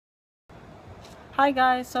Hi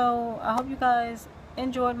guys, so I hope you guys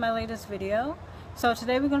enjoyed my latest video. So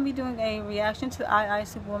today we're going to be doing a reaction to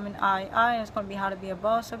iisuperwomanii, and it's going to be how to be a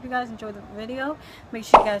boss. So if you guys enjoyed the video, make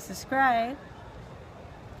sure you guys subscribe,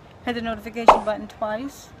 hit the notification button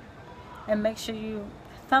twice, and make sure you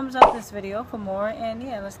thumbs up this video for more. And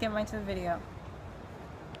yeah, let's get right into the video.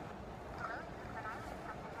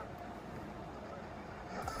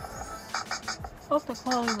 Hope the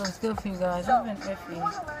quality looks good for you guys. I've been iffy. You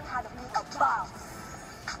want to learn how to be a bawse.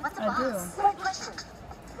 What's a bawse? Do. Great question.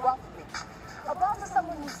 Well, for me, a bawse is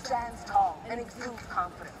someone who stands tall and exudes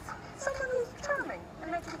confidence. Someone who's charming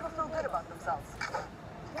and makes people feel good about themselves.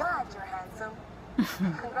 God, you're handsome.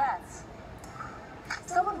 Congrats.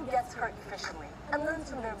 Someone who gets hurt efficiently and learns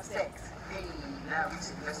from their mistakes. Hey, that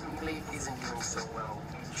recent investment you made isn't doing so well.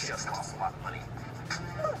 You just lost a lot of money.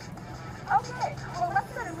 Okay, well, let's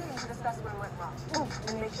set a meeting to discuss where it went wrong.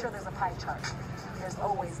 And make sure there's a pie chart. There's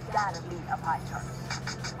always gotta be a pie chart.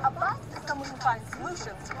 A boss is someone who finds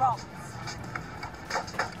solutions to problems.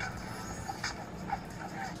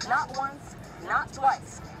 Not once, not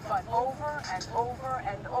twice, but over and over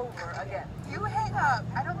and over again. You hang up.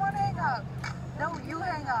 I don't want to hang up. No, you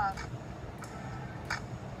hang up.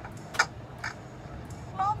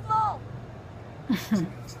 Mom.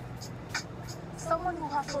 Someone who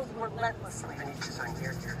hustles relentlessly. I need you to sign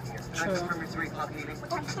here. True. Can I confirm your 3 o'clock meeting?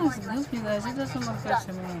 Looks good, you guys. It doesn't look good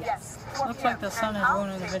to me. Yes. Looks like the sun is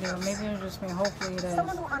ruining the video. Maybe it's just me. Hopefully it is.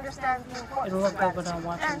 Someone who understands the importance It'll look of good, but gratitude I'll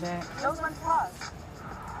watch it and back. knows when to pause.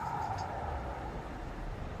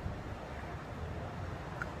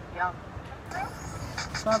 Yum.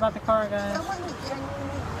 Sorry about the car, guys. Someone who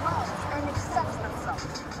genuinely loves and accepts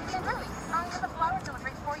themselves. Hey, Lily, I have a flower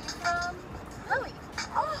delivery for you from Lily.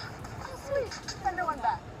 Oh, sweet. Send her one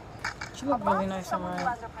back. She looked really nice on Someone who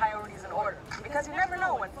mine. has their priorities in order, because you never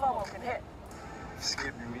know when FOMO can hit.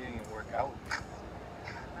 Skip your meeting and work out.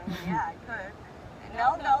 Yeah, I could.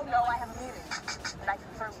 No, I have a meeting. And I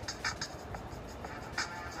confirmed it.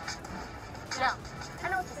 Now, I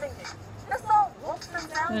know what you're thinking. This all looks and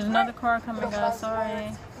sounds There's great. another car coming, The guys. buzzwords,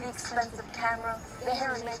 Sorry. The expensive camera, the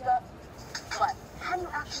hair and makeup. But how do you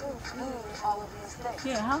actually do all of these things?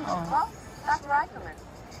 Yeah, how? Well, that's where I come in.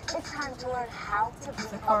 It's time to learn how to be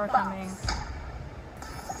There's a a car boss. coming.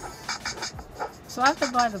 So I have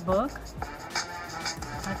to buy the book.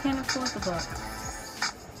 I can't afford the book.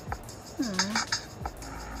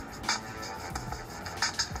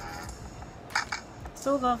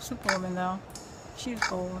 Still love Superwoman though. She's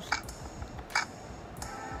goals.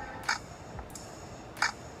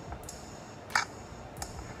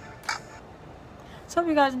 So if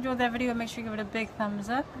you guys enjoyed that video, make sure you give it a big thumbs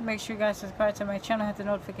up. Make sure you guys subscribe to my channel, hit the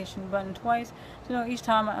notification button twice to know each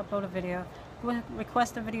time I upload a video.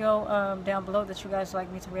 Request a video down below that you guys like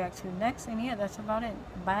me to react to next. And yeah, that's about it.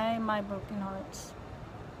 Bye, my broken hearts.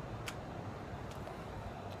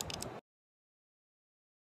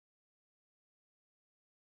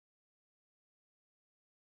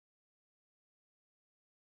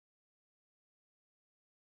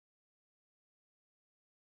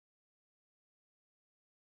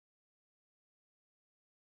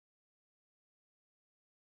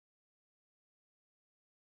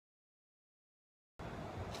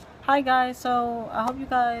 Hi guys, so I hope you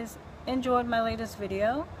guys enjoyed my latest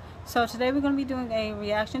video. So today we're going to be doing a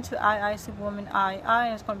reaction to iisuperwomanii,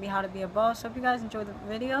 and it's going to be how to be a boss. So if you guys enjoyed the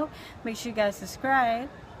video, make sure you guys subscribe,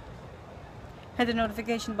 hit the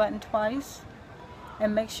notification button twice,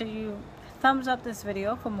 and make sure you thumbs up this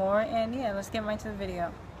video for more. And yeah, let's get right into the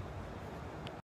video.